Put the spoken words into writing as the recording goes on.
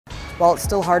While it's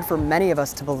still hard for many of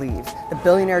us to believe, the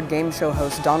billionaire game show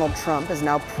host Donald Trump is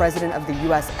now president of the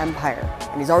US empire,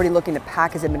 and he's already looking to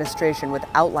pack his administration with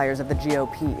outliers of the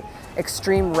GOP,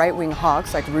 extreme right-wing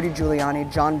hawks like Rudy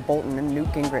Giuliani, John Bolton, and Newt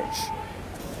Gingrich.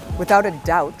 Without a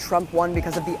doubt, Trump won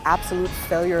because of the absolute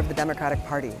failure of the Democratic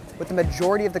Party. With the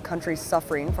majority of the country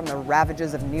suffering from the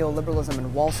ravages of neoliberalism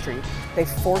and Wall Street, they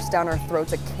forced down our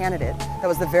throats a candidate that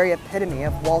was the very epitome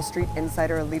of Wall Street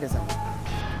insider elitism.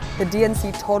 The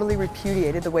DNC totally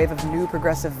repudiated the wave of new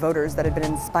progressive voters that had been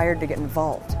inspired to get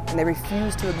involved, and they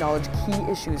refused to acknowledge key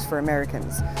issues for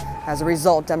Americans. As a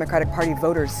result, Democratic Party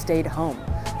voters stayed home,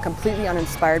 completely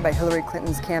uninspired by Hillary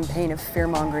Clinton's campaign of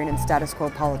fear-mongering and status quo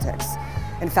politics.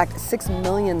 In fact, 6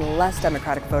 million less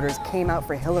Democratic voters came out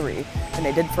for Hillary than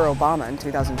they did for Obama in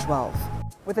 2012.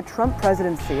 With the Trump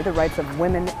presidency, the rights of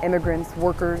women, immigrants,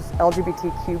 workers,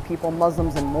 LGBTQ people,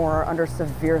 Muslims, and more are under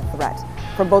severe threat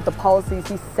from both the policies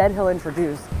he said he'll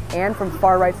introduce and from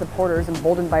far-right supporters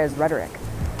emboldened by his rhetoric.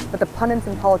 But the pundits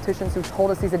and politicians who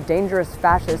told us he's a dangerous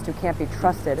fascist who can't be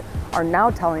trusted are now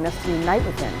telling us to unite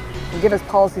with him and give his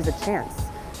policies a chance,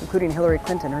 including Hillary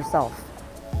Clinton herself.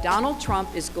 Donald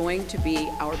Trump is going to be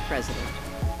our president.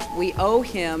 We owe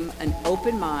him an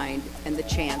open mind and the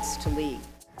chance to lead.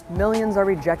 Millions are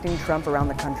rejecting Trump around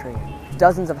the country.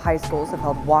 Dozens of high schools have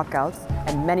held walkouts,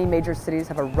 and many major cities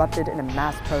have erupted into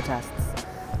mass protests.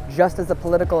 Just as the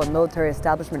political and military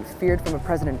establishment feared from a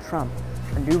President Trump,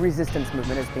 a new resistance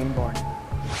movement is being born.